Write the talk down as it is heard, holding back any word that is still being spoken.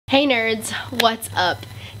Hey nerds, what's up?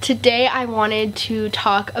 Today I wanted to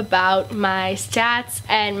talk about my stats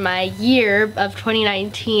and my year of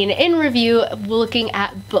 2019 in review looking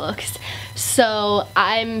at books. So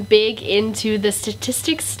I'm big into the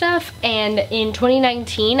statistics stuff, and in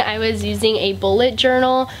 2019 I was using a bullet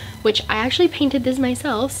journal, which I actually painted this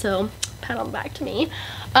myself, so pat on the back to me.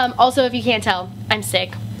 Also, if you can't tell, I'm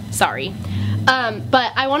sick. Sorry.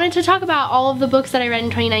 But I wanted to talk about all of the books that I read in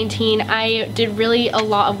 2019. I did really a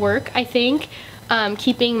lot of work, I think,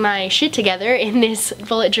 keeping my shit together in this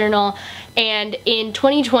bullet journal. And in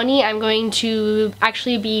 2020, I'm going to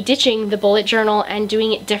actually be ditching the bullet journal and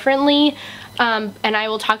doing it differently. And I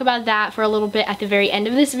will talk about that for a little bit at the very end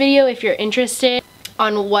of this video if you're interested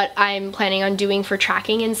on what I'm planning on doing for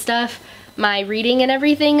tracking and stuff, my reading and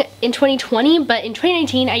everything in 2020. But in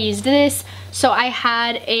 2019, I used this. So I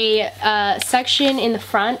had a section in the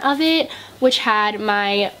front of it which had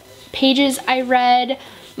my pages I read,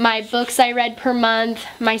 my books I read per month,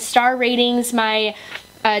 my star ratings, my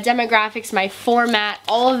demographics, my format,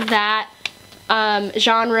 all of that,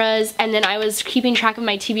 genres, and then I was keeping track of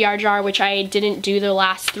my TBR jar, which I didn't do the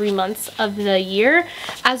last 3 months of the year,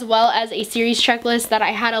 as well as a series checklist that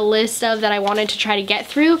I had a list of that I wanted to try to get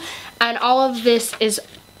through. And all of this is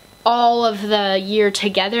all of the year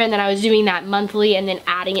together, and then I was doing that monthly and then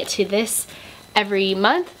adding it to this every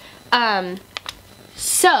month.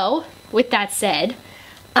 So with that said,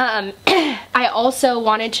 I also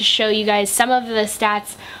wanted to show you guys some of the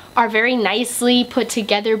stats are very nicely put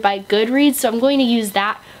together by Goodreads, so I'm going to use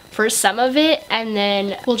that for some of it, and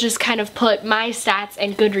then we'll just kind of put my stats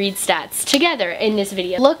and Goodreads stats together in this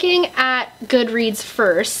video. Looking at Goodreads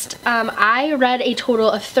first, I read a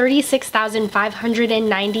total of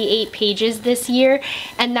 36,598 pages this year,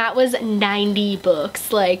 and that was 90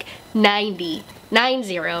 books, like 90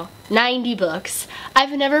 books.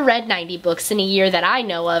 I've never read 90 books in a year that I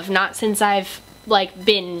know of, not since I've like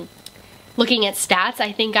been looking at stats.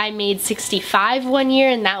 I think I made 65 one year,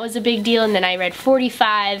 and that was a big deal, and then I read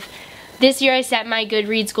 45. This year I set my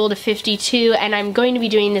Goodreads goal to 52, and I'm going to be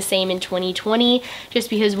doing the same in 2020, just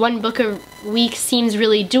because one book a week seems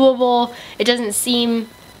really doable. It doesn't seem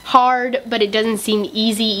hard, but it doesn't seem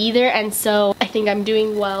easy either, and so I think I'm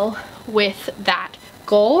doing well with that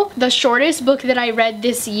goal. The shortest book that I read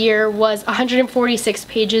this year was 146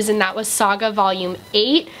 pages, and that was Saga Volume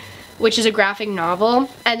 8. Which is a graphic novel.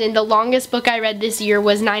 And then the longest book I read this year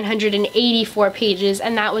was 984 pages,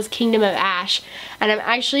 and that was Kingdom of Ash. And I'm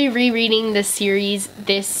actually rereading the series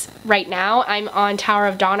right now. I'm on Tower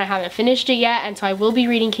of Dawn. I haven't finished it yet, and so I will be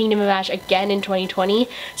reading Kingdom of Ash again in 2020.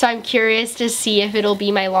 So I'm curious to see if it'll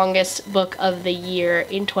be my longest book of the year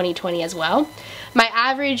in 2020 as well. My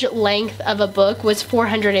average length of a book was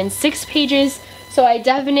 406 pages. So I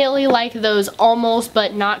definitely like those almost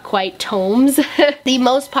but not quite tomes. The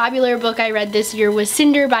most popular book I read this year was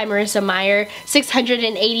Cinder by Marissa Meyer.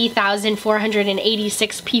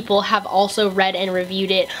 680,486 people have also read and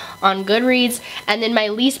reviewed it on Goodreads. And then my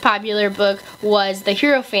least popular book was The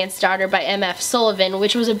Hierophant's Daughter by M.F. Sullivan,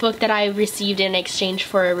 which was a book that I received in exchange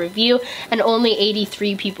for a review, and only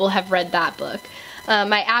 83 people have read that book.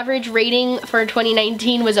 My average rating for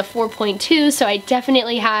 2019 was a 4.2, so I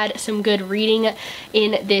definitely had some good reading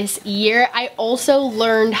in this year. I also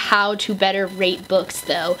learned how to better rate books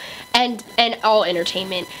though, and all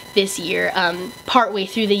entertainment this year. Partway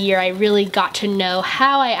through the year I really got to know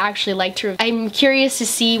how I actually like to. I'm curious to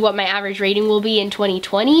see what my average rating will be in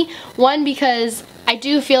 2020. One, because I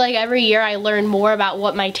do feel like every year I learn more about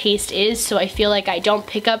what my taste is, so I feel like I don't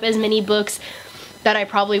pick up as many books that I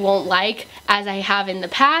probably won't like as I have in the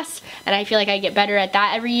past, and I feel like I get better at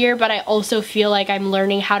that every year, but I also feel like I'm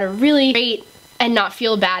learning how to really rate and not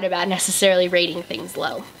feel bad about necessarily rating things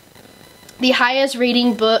low. The highest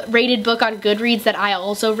rated book on Goodreads that I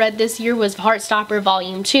also read this year was Heartstopper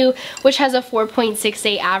Volume 2, which has a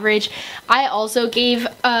 4.68 average. I also gave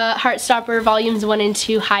Heartstopper Volumes 1 and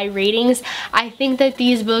 2 high ratings. I think that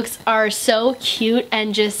these books are so cute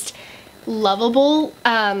and just lovable.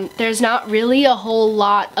 There's not really a whole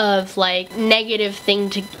lot of like negative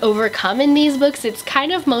thing to overcome in these books. It's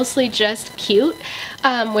kind of mostly just cute,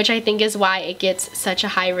 which I think is why it gets such a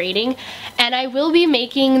high rating. And I will be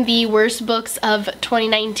making the worst books of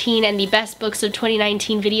 2019 and the best books of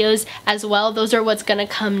 2019 videos as well. Those are what's gonna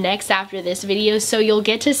come next after this video, so you'll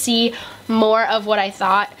get to see more of what I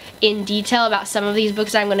thought in detail about some of these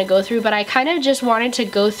books I'm gonna go through. But I kind of just wanted to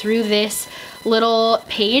go through this little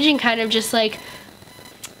page and kind of just like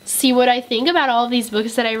see what I think about all of these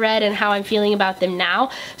books that I read and how I'm feeling about them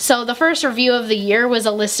now. So the first review of the year was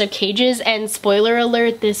a list of cages, and spoiler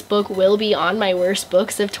alert, this book will be on my worst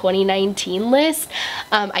books of 2019 list.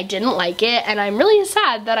 I didn't like it, and I'm really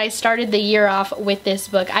sad that I started the year off with this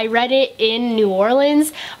book. I read it in New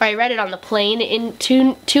Orleans, or I read it on the plane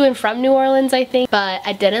to and from New Orleans, I think, but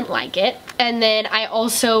I didn't like it. And then I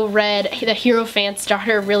also read The Hierophant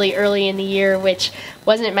Starter really early in the year, which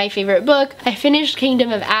wasn't my favorite book. I finished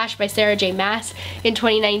Kingdom of Ash by Sarah J. Maas in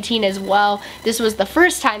 2019 as well. This was the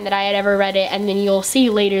first time that I had ever read it, and then you'll see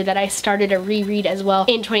later that I started a reread as well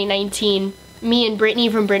in 2019. Me and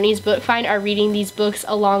Brittni from Brittni's Book Find are reading these books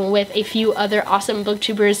along with a few other awesome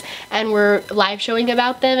booktubers, and we're live showing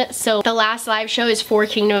about them. So the last live show is for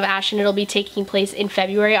Kingdom of Ash, and it'll be taking place in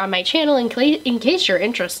February on my channel in case you're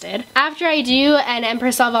interested. After I do an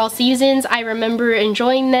Empress of All Seasons, I remember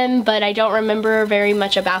enjoying them, but I don't remember very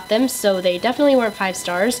much about them, so they definitely weren't 5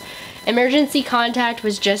 stars. Emergency Contact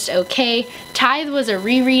was just okay. Tithe was a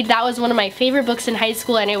reread. That was one of my favorite books in high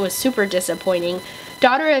school, and it was super disappointing.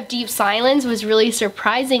 Daughter of Deep Silence was really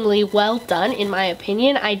surprisingly well done, in my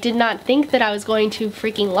opinion. I did not think that I was going to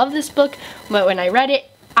freaking love this book, but when I read it,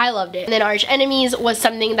 I loved it. And then Arch Enemies was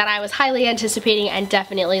something that I was highly anticipating and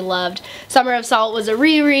definitely loved. Summer of Salt was a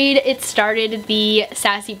reread. It started the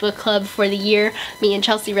Sassy book club for the year. Me and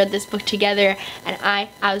Chelsea read this book together, and I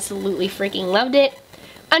absolutely freaking loved it.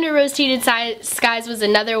 Under Rose-Tinted Skies was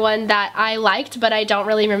another one that I liked, but I don't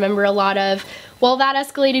really remember a lot of. Well, That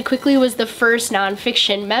Escalated Quickly was the first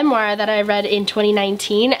nonfiction memoir that I read in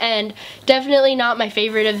 2019, and definitely not my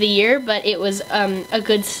favorite of the year, but it was a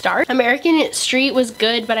good start. American Street was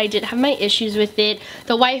good, but I did have my issues with it.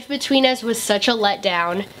 The Wife Between Us was such a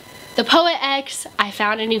letdown. The Poet X, I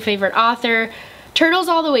found a new favorite author. Turtles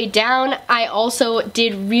All the Way Down, I also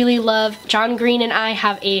did really love. John Green and I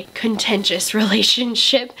have a contentious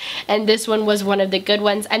relationship, and this one was one of the good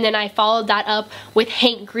ones. And then I followed that up with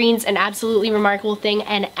Hank Green's An Absolutely Remarkable Thing,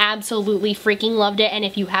 and absolutely freaking loved it, and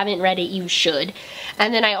if you haven't read it, you should.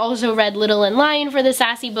 And then I also read Little and Lion for the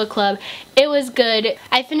Sassy Book Club. It was good.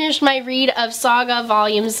 I finished my read of Saga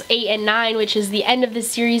Volumes 8 and 9, which is the end of the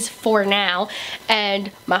series for now,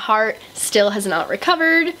 and my heart still has not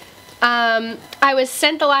recovered. I was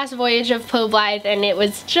sent The Last Voyage of Poe Blythe, and it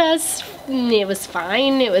was just, it was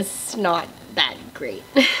fine. It was not that great.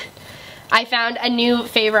 I found a new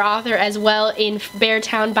favorite author as well in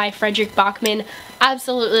Beartown by Frederick Bachman.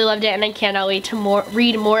 Absolutely loved it, and I cannot wait to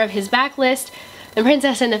read more of his backlist. The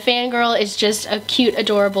Princess and the Fangirl is just a cute,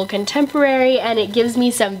 adorable contemporary, and it gives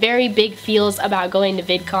me some very big feels about going to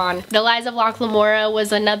VidCon. The Lies of Locke Lamora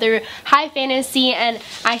was another high fantasy, and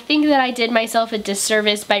I think that I did myself a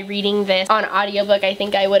disservice by reading this on audiobook. I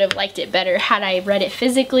think I would have liked it better had I read it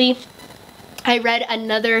physically. I read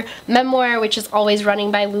another memoir, which is Always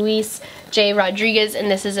Running by Luis J. Rodriguez, and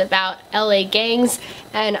this is about LA gangs,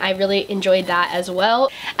 and I really enjoyed that as well.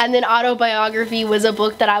 And then Autobiography was a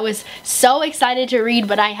book that I was so excited to read,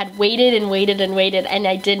 but I had waited and waited and waited, and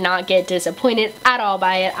I did not get disappointed at all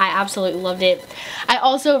by it. I absolutely loved it. I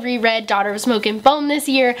also reread Daughter of Smoke and Bone this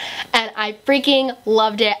year, and I freaking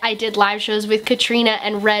loved it. I did live shows with Katrina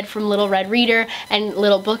and Red from Little Red Reader and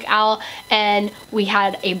Little Book Owl, and we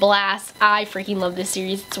had a blast. I freaking love this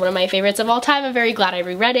series. It's one of my favorites of all time. I'm very glad I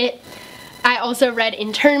reread it. I also read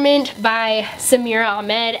Internment by Samira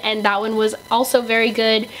Ahmed, and that one was also very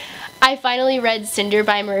good. I finally read Cinder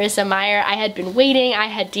by Marissa Meyer. I had been waiting. I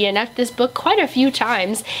had DNF'd this book quite a few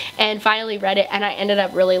times and finally read it, and I ended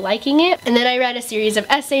up really liking it. And then I read a series of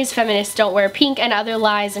essays, Feminists Don't Wear Pink and Other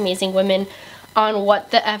Lies, Amazing Women on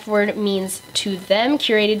What the F Word Means to Them,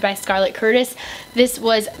 curated by Scarlett Curtis. This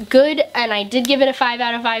was good, and I did give it a 5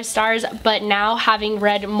 out of 5 stars, but now having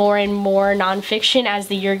read more and more nonfiction as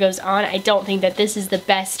the year goes on, I don't think that this is the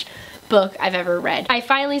best book I've ever read. I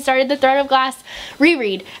finally started the Throne of Glass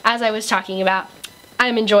reread, as I was talking about.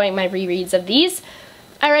 I'm enjoying my rereads of these.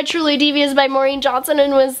 I read Truly Devious by Maureen Johnson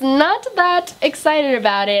and was not that excited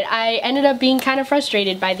about it. I ended up being kind of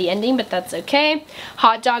frustrated by the ending, but that's okay.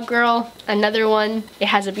 Hot Dog Girl, another one. It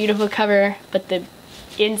has a beautiful cover, but the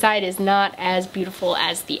inside is not as beautiful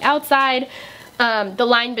as the outside. The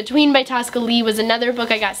Line Between by Tosca Lee was another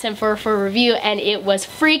book I got sent for review, and it was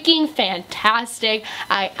freaking fantastic.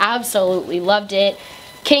 I absolutely loved it.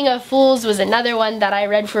 King of Fools was another one that I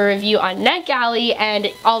read for review on NetGalley,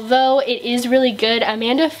 and although it is really good,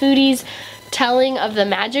 Amanda Foody's telling of the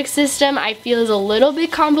magic system I feel is a little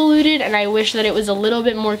bit convoluted, and I wish that it was a little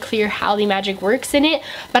bit more clear how the magic works in it,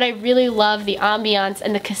 but I really love the ambiance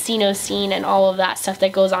and the casino scene and all of that stuff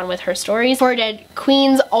that goes on with her stories. Four Dead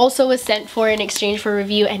Queens also was sent for in exchange for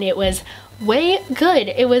review, and it was way good.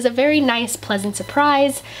 It was a very nice, pleasant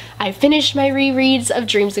surprise. I finished my rereads of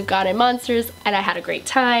Dreams of God and Monsters, and I had a great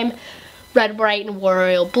time. Red, Bright, and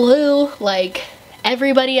Royal Blue, like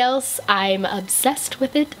everybody else, I'm obsessed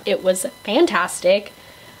with it. It was fantastic.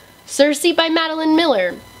 Circe by Madeline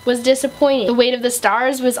Miller was disappointing. The Weight of the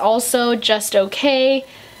Stars was also just okay.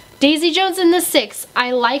 Daisy Jones and the Six,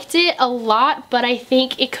 I liked it a lot, but I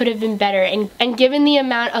think it could have been better. And given the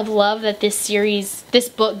amount of love that this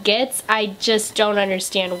book gets, I just don't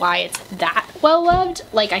understand why it's that well loved.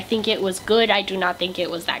 Like, I think it was good. I do not think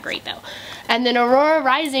it was that great though. And then Aurora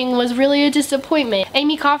Rising was really a disappointment.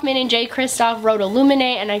 Amy Kaufman and Jay Kristoff wrote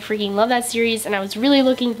Illuminate, and I freaking love that series, and I was really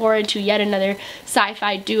looking forward to yet another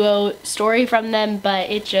sci-fi duo story from them, but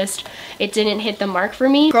it didn't hit the mark for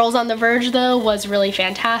me. Girls on the Verge though was really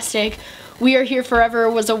fantastic. We Are Here Forever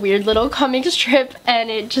was a weird little comic strip, and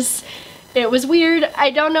it was weird.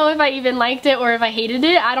 I don't know if I even liked it or if I hated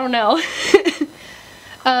it. I don't know.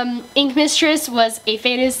 Ink Mistress was a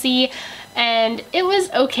fantasy, and it was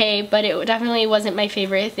okay, but it definitely wasn't my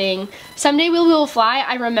favorite thing. Someday We Will Fly,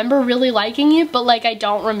 I remember really liking it, but like I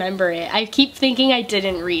don't remember it. I keep thinking I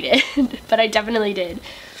didn't read it, but I definitely did.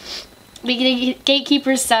 The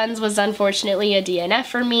Gatekeeper's Sons was unfortunately a DNF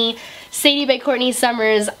for me. Sadie by Courtney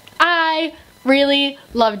Summers, I really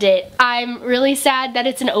loved it. I'm really sad that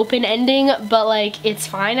it's an open ending, but like it's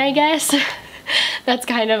fine, I guess. That's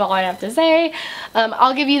kind of all I have to say.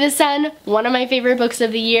 I'll Give You the Sun, one of my favorite books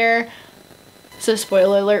of the year. So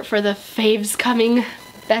spoiler alert for the faves coming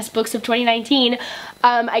best books of 2019.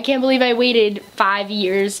 I can't believe I waited 5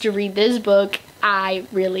 years to read this book. I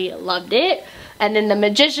really loved it. And then The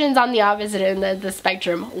Magicians on the opposite end of the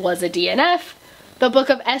spectrum was a DNF. The Book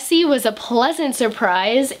of Essie was a pleasant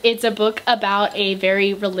surprise. It's a book about a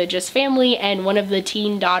very religious family, and one of the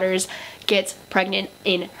teen daughters gets pregnant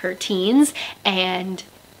in her teens, and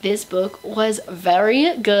this book was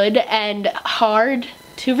very good and hard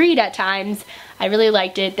to read at times. I really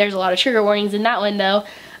liked it. There's a lot of trigger warnings in that one though.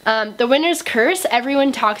 The Winter's Curse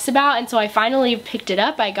everyone talks about, and so I finally picked it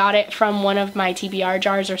up. I got it from one of my TBR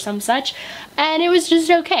jars or some such, and it was just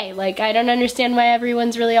okay. Like, I don't understand why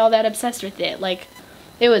everyone's really all that obsessed with it. Like,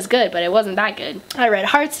 it was good, but it wasn't that good. I read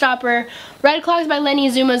Heartstopper. Red Clogs by Lenny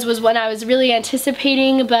Zumas was one I was really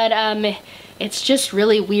anticipating, but it's just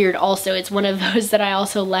really weird also. It's one of those that I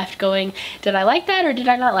also left going, did I like that or did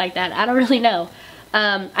I not like that? I don't really know.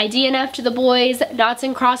 I DNF'd The Boys. Knots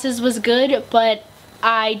and Crosses was good, but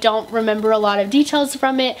I don't remember a lot of details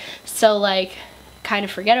from it, so like kind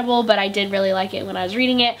of forgettable, but I did really like it when I was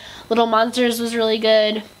reading it. Little Monsters was really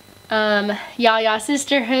good. Ya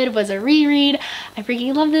Sisterhood was a reread. I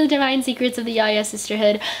freaking love the Divine Secrets of the Ya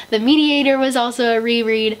Sisterhood. The Mediator was also a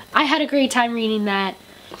reread. I had a great time reading that.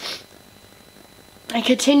 I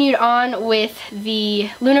continued on with the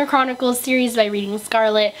Lunar Chronicles series by reading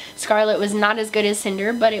Scarlet. Scarlet was not as good as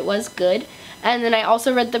Cinder, but it was good. And then I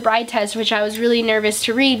also read The Bride Test, which I was really nervous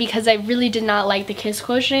to read because I really did not like the Kiss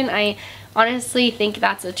Quotient. I honestly think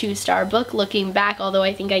that's a 2-star book looking back, although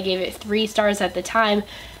I think I gave it 3 stars at the time.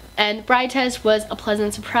 And Bride Test was a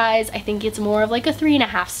pleasant surprise. I think it's more of like a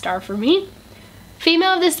 3.5 star for me.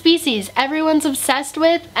 Female of the Species, everyone's obsessed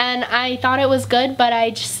with, and I thought it was good, but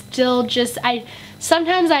I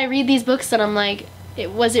sometimes I read these books and I'm like,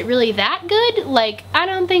 was it really that good? Like, I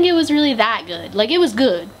don't think it was really that good. Like, it was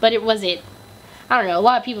good, but it wasn't. I don't know, a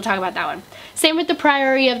lot of people talk about that one. Same with The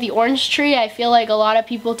Priory of the Orange Tree. I feel like a lot of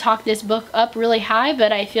people talk this book up really high,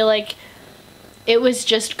 but I feel like it was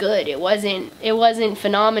just good. It wasn't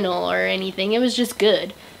phenomenal or anything. It was just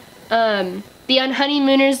good. The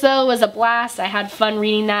Unhoneymooners though was a blast. I had fun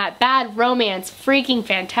reading that. Bad Romance, freaking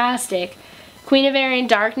fantastic. Queen of Air and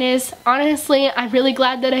Darkness, honestly, I'm really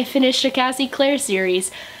glad that I finished a Cassie Clare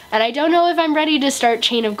series. And I don't know if I'm ready to start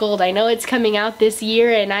Chain of Gold. I know it's coming out this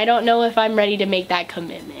year, and I don't know if I'm ready to make that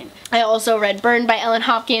commitment. I also read Burned by Ellen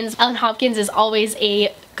Hopkins. Ellen Hopkins is always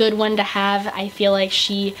a good one to have. I feel like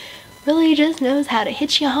she really just knows how to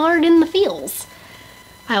hit you hard in the feels.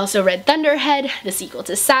 I also read Thunderhead, the sequel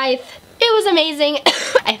to Scythe. It was amazing.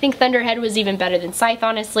 I think Thunderhead was even better than Scythe,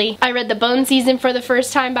 honestly. I read The Bone Season for the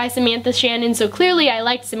first time by Samantha Shannon, so clearly I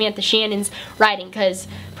liked Samantha Shannon's writing because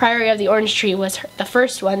Priory of the Orange Tree was the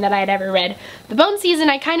first one that I had ever read. The Bone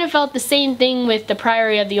Season, I kind of felt the same thing with The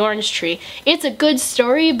Priory of the Orange Tree. It's a good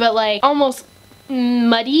story, but like almost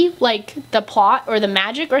muddy, like the plot or the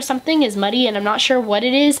magic or something is muddy and I'm not sure what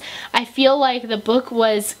it is. I feel like the book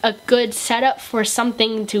was a good setup for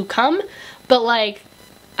something to come, but like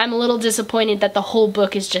I'm a little disappointed that the whole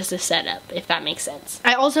book is just a setup, if that makes sense.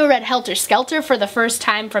 I also read Helter Skelter for the first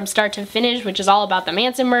time from start to finish, which is all about the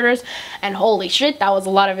Manson murders, and holy shit, that was a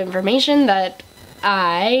lot of information that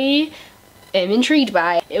I am intrigued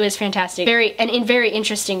by. It was fantastic. Very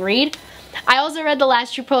interesting read. I also read The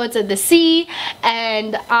Last True Poets of the Sea,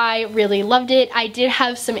 and I really loved it. I did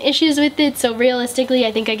have some issues with it, so realistically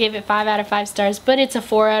I think I gave it 5 out of 5 stars, but it's a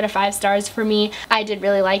 4 out of 5 stars for me. I did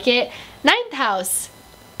really like it. Ninth House,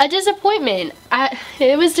 a disappointment.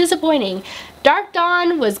 It was disappointing. Dark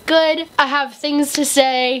Dawn was good. I have things to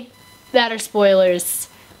say that are spoilers.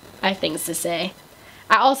 I have things to say.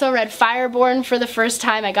 I also read Fireborn for the first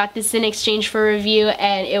time. I got this in exchange for a review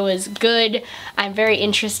and it was good. I'm very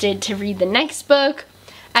interested to read the next book.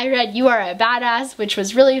 I read You Are a Badass, which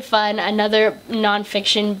was really fun, another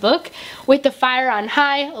nonfiction book. With the Fire on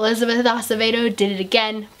High, Elizabeth Acevedo did it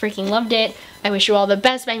again, freaking loved it. I Wish You All the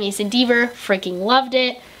Best by Mason Deaver, freaking loved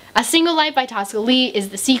it. A Single Life by Tosca Lee is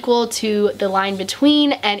the sequel to The Line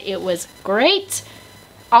Between, and it was great,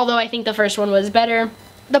 although I think the first one was better.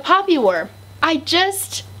 The Poppy War. I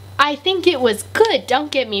think it was good,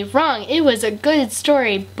 don't get me wrong. It was a good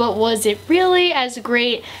story, but was it really as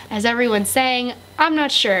great as everyone's saying? I'm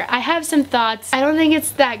not sure. I have some thoughts. I don't think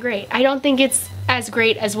it's that great. I don't think it's as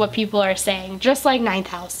great as what people are saying, just like Ninth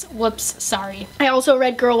House. Whoops, sorry. I also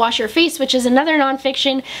read Girl Wash Your Face, which is another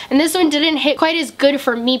nonfiction, and this one didn't hit quite as good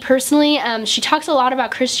for me personally. She talks a lot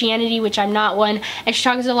about Christianity, which I'm not one, and she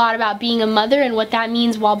talks a lot about being a mother and what that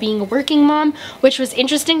means while being a working mom, which was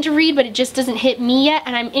interesting to read, but it just doesn't hit me yet,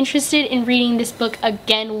 and I'm interested in reading this book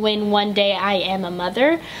again when one day I am a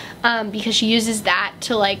mother, because she uses that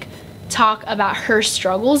to like talk about her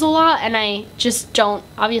struggles a lot, and I just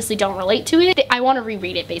obviously don't relate to it. I want to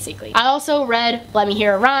reread it basically. I also read Let Me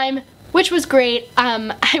Hear a Rhyme, which was great.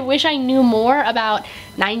 I wish I knew more about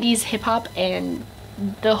 90s hip-hop and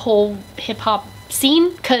the whole hip-hop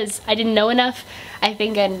scene, because I didn't know enough, I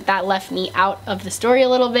think, and that left me out of the story a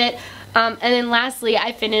little bit. And then lastly,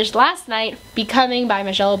 I finished last night Becoming by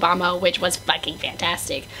Michelle Obama, which was fucking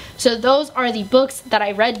fantastic. So those are the books that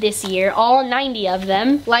I read this year, all 90 of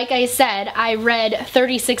them. Like I said, I read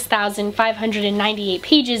 36,598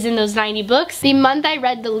 pages in those 90 books. The month I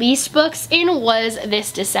read the least books in was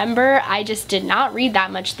this December. I just did not read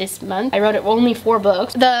that much this month. I wrote only 4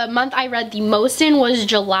 books. The month I read the most in was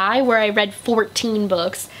July, where I read 14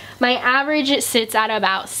 books. My average sits at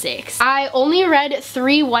about 6. I only read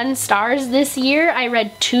 3 1-stars this year. I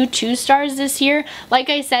read 2 2-stars this year.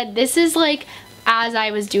 Like I said, this is like as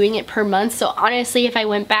I was doing it per month, so honestly if I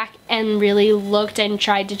went back and really looked and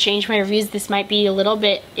tried to change my reviews, this might be a little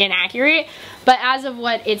bit inaccurate, but as of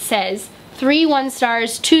what it says, 3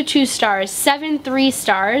 1-stars, 2 2-stars, 7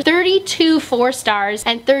 3-stars, 32 4-stars,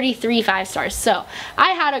 and 33 5-stars. So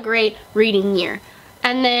I had a great reading year.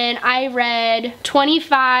 And then I read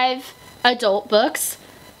 25 adult books,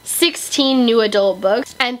 16 new adult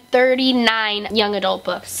books, and 39 young adult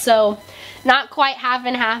books. So not quite half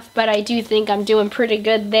and half, but I do think I'm doing pretty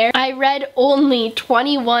good there. I read only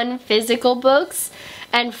 21 physical books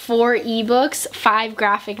and 4 ebooks, 5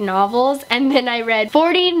 graphic novels, and then I read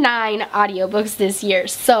 49 audiobooks this year.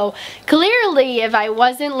 So clearly if I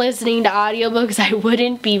wasn't listening to audiobooks, I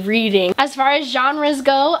wouldn't be reading. As far as genres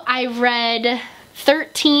go, I read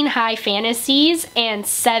 13 high fantasies and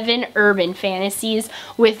 7 urban fantasies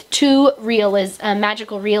with 2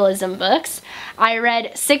 magical realism books. I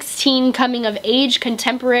read 16 coming of age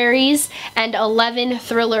contemporaries and 11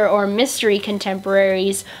 thriller or mystery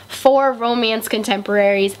contemporaries, 4 romance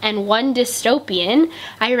contemporaries, and 1 dystopian.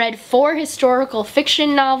 I read 4 historical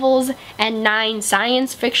fiction novels and 9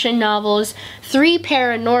 science fiction novels, 3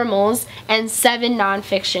 paranormals, and 7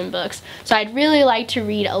 nonfiction books. So I'd really like to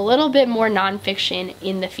read a little bit more nonfiction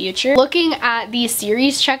in the future. Looking at the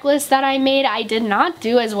series checklist that I made, I did not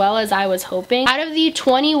do as well as I was hoping. Out of the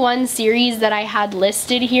 21 series that I had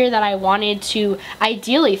listed here that I wanted to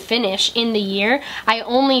ideally finish in the year, I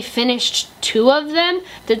only finished 2 of them,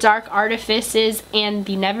 The Dark Artifices and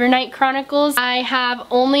The Nevernight Chronicles. I have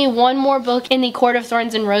only 1 more book in the Court of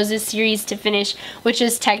Thorns and Roses series to finish, which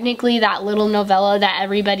is technically that little novella that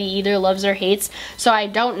everybody either loves or hates, so I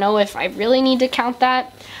don't know if I really need to count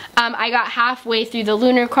that. I got halfway through the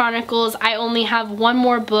Lunar Chronicles. I only have 1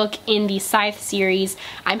 more book in the Scythe series.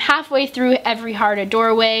 I'm halfway through Every Heart a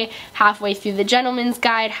Doorway, halfway through The Gentleman's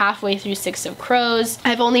Guide, halfway through 6 of Crows.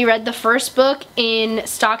 I've only read the first book in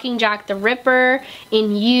Stalking Jack the Ripper,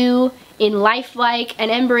 in You, in Lifelike,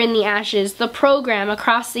 and Ember in the Ashes, the program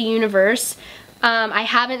Across the Universe. I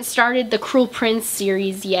haven't started the Cruel Prince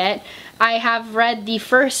series yet. I have read the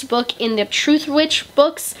first book in the Truth Witch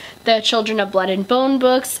books, the Children of Blood and Bone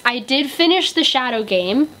books. I did finish The Shadow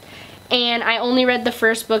Game, and I only read the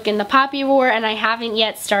first book in the Poppy War, and I haven't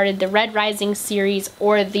yet started the Red Rising series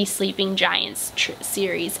or the Sleeping Giants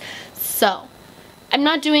series. So I'm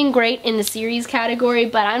not doing great in the series category,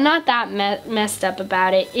 but I'm not that messed up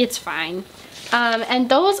about it. It's fine. And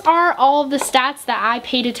those are all of the stats that I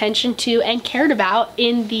paid attention to and cared about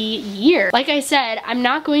in the year. Like I said, I'm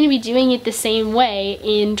not going to be doing it the same way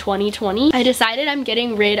in 2020. I decided I'm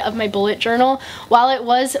getting rid of my bullet journal. While it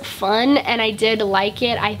was fun and I did like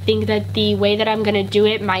it, I think that the way that I'm gonna do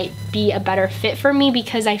it might be a better fit for me,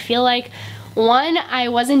 because I feel like, one, I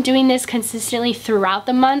wasn't doing this consistently throughout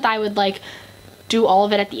the month. I would like do all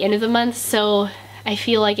of it at the end of the month, so I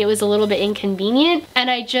feel like it was a little bit inconvenient, and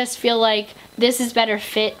I just feel like this is better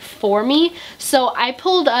fit for me. So I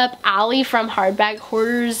pulled up Allie from Hardback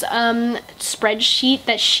Hoarder's spreadsheet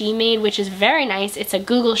that she made, which is very nice. It's a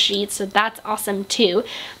Google sheet, so that's awesome too.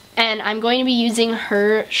 And I'm going to be using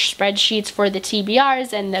her spreadsheets for the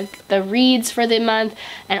TBRs and the reads for the month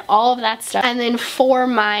and all of that stuff. And then for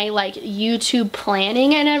my like YouTube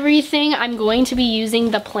planning and everything, I'm going to be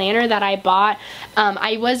using the planner that I bought.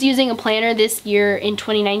 I was using a planner this year in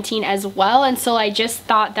 2019 as well, and so I just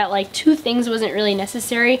thought that like 2 things wasn't really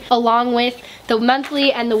necessary. Along with the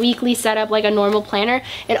monthly and the weekly setup like a normal planner,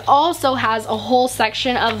 it also has a whole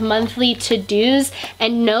section of monthly to-dos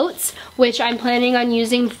and notes, which I'm planning on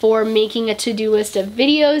using for making a to-do list of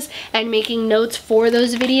videos and making notes for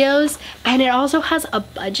those videos. And it also has a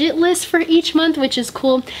budget list for each month, which is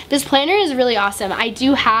cool. This planner is really awesome. I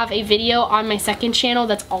do have a video on my second channel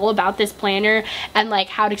that's all about this planner and like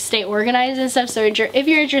how to stay organized and stuff, so if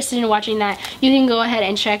you're interested in watching that, you can go ahead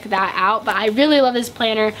and check that out. But I really love this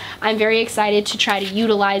planner. I'm very excited to try to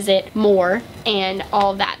utilize it more and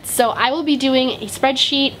all of that. So I will be doing a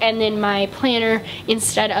spreadsheet and then my planner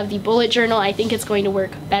instead of the bullet journal. I think it's going to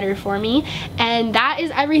work better for me. And that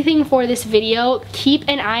is everything for this video. Keep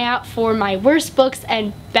an eye out for my worst books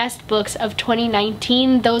and best books of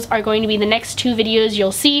 2019. Those are going to be the next 2 videos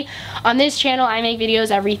you'll see on this channel. I make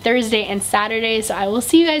videos every Thursday and Saturday, so I will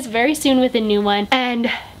see you guys very soon with a new one. And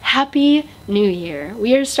Happy New Year.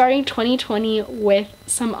 We are starting 2020 with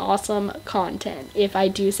some awesome content, if I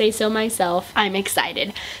do say so myself. I'm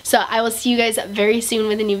excited. So I will see you guys very soon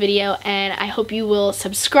with a new video, and I hope you will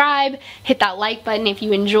subscribe, hit that like button if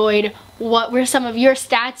you enjoyed. What were some of your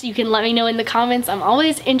stats? You can let me know in the comments. I'm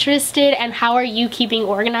always interested. And how are you keeping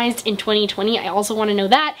organized in 2020? I also want to know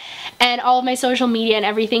that. And all of my social media and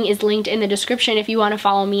everything is linked in the description if you want to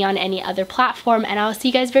follow me on any other platform. And I'll see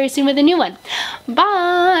you guys very soon with a new one.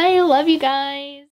 Bye! Love you guys!